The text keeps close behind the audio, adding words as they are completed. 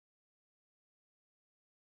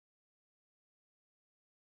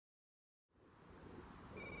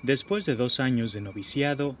Después de 2 años de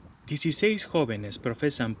noviciado, 16 jóvenes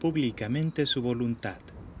profesan públicamente su voluntad,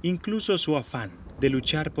 incluso su afán de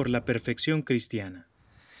luchar por la perfección cristiana.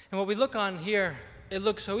 And what we look on here, it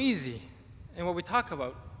looks so easy. And what we talk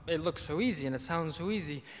about, it looks so easy and it sounds so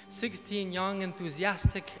easy. 16 young,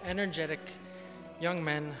 enthusiastic, energetic young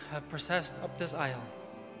men have processed up this aisle.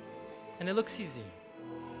 And it looks easy.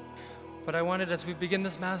 But I wanted, as we begin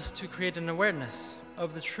this Mass, to create an awareness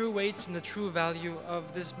of the true weight and the true value of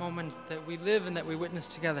this moment that we live and that we witness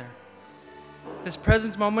together. This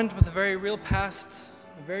present moment with a very real past,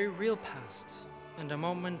 and a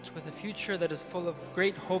moment with a future that is full of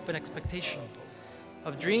great hope and expectation,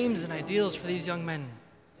 of dreams and ideals for these young men,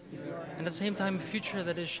 and at the same time a future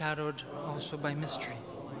that is shadowed also by mystery.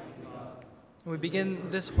 And we begin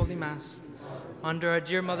this Holy Mass under our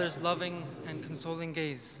dear Mother's loving and consoling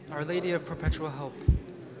gaze, Our Lady of Perpetual Help.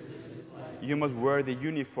 You must wear the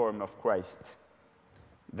uniform of Christ.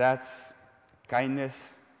 That's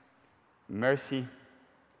kindness, mercy,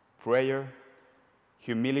 prayer,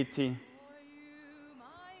 humility.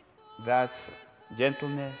 That's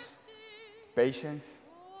gentleness, patience.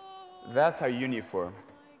 That's our uniform.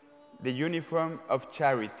 The uniform of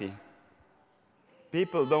charity.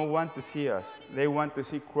 People don't want to see us. They want to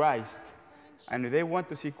see Christ. And if they want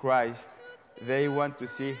to see Christ, they want to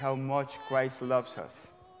see how much Christ loves us.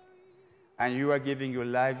 And you are giving your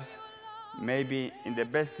lives maybe in the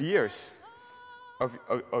best years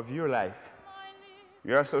of your life.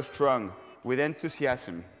 You are so strong with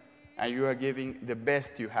enthusiasm, and you are giving the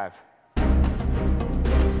best you have.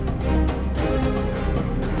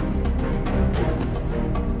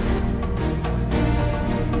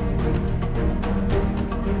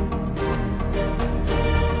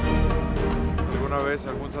 Alguna vez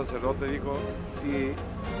algún sacerdote dijo, si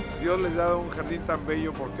Dios les da un jardín tan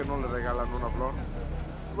bello, ¿por qué no le regalan una flor?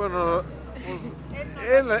 Bueno,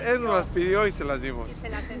 pues, él nos las pidió y se las dimos. Y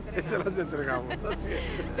se las entregamos.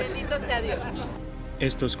 Bendito sea Dios.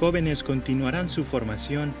 Estos jóvenes continuarán su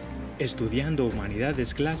formación estudiando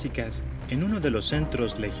humanidades clásicas en uno de los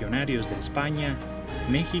centros legionarios de España,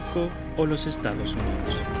 México o los Estados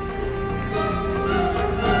Unidos.